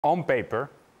on paper,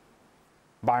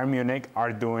 Bayern Munich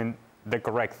are doing the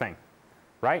correct thing,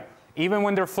 right? Even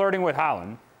when they're flirting with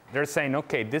Haaland, they're saying,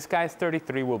 okay, this guy's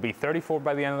 33, will be 34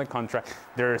 by the end of the contract.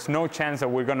 There's no chance that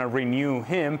we're going to renew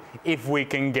him if we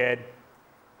can get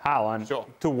Haaland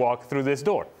to walk through this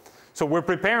door. So we're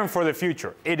preparing for the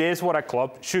future. It is what a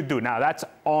club should do. Now, that's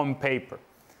on paper,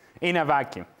 in a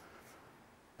vacuum.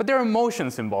 But there are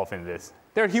emotions involved in this.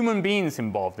 There are human beings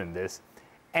involved in this.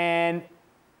 And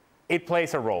it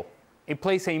plays a role. It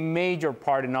plays a major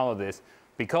part in all of this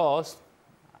because,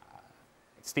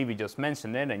 Stevie just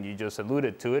mentioned it and you just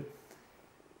alluded to it,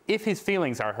 if his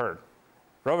feelings are hurt,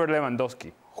 Robert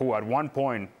Lewandowski, who at one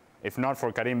point, if not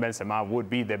for Karim Benzema, would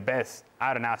be the best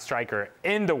out-and-out striker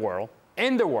in the world,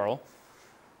 and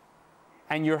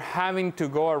you're having to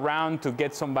go around to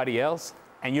get somebody else,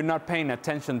 and you're not paying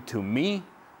attention to me,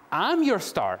 I'm your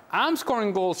star. I'm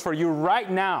scoring goals for you right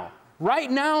now.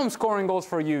 Right now, I'm scoring goals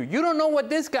for you. You don't know what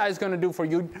this guy is going to do for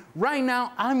you. Right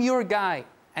now, I'm your guy,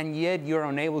 and yet you're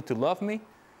unable to love me.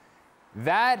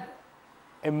 That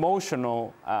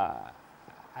emotional, I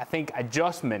think,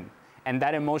 adjustment and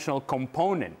that emotional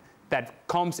component that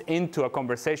comes into a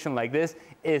conversation like this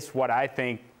is what I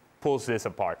think pulls this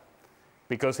apart,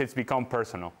 because it's become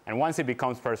personal. And once it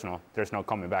becomes personal, there's no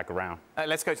coming back around.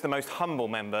 Let's go to the most humble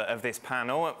member of this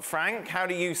panel. Frank, how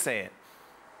do you see it?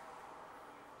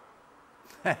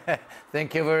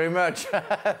 Thank you very much.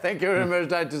 Thank you very much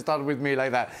to start with me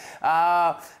like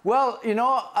that. Well, you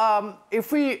know,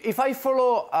 if I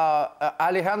follow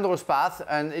Alejandro's path,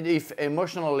 and if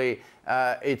emotionally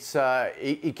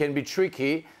it can be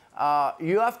tricky,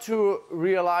 you have to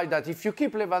realize that if you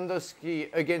keep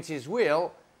Lewandowski against his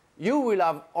will, you will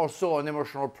have also an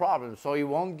emotional problem. So he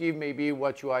won't give maybe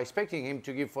what you are expecting him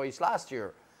to give for his last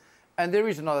year. And there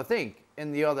is another thing.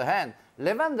 On the other hand,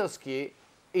 Lewandowski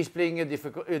is playing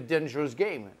a dangerous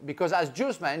game because, as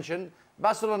just mentioned,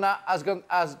 Barcelona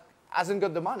hasn't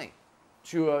got the money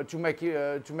to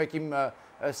make him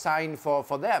sign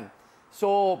for them.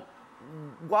 So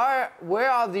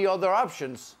where are the other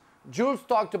options? Jules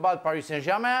talked about Paris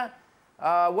Saint-Germain.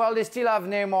 Well, they still have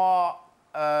Neymar,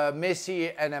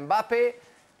 Messi, and Mbappe.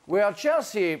 Where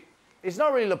Chelsea, it's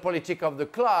not really the politic of the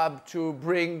club to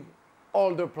bring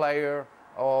older players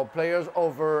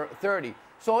over 30.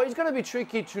 So it's going to be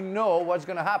tricky to know what's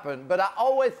going to happen. But I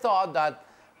always thought that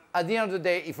at the end of the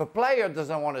day, if a player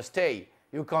doesn't want to stay,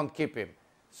 you can't keep him.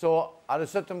 So at a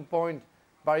certain point,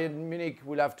 Bayern Munich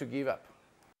will have to give up.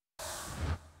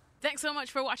 Thanks so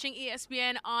much for watching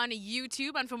ESPN on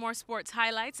YouTube. And for more sports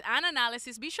highlights and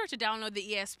analysis, be sure to download the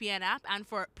ESPN app. And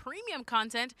for premium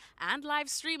content and live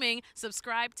streaming,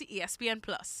 subscribe to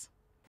ESPN+.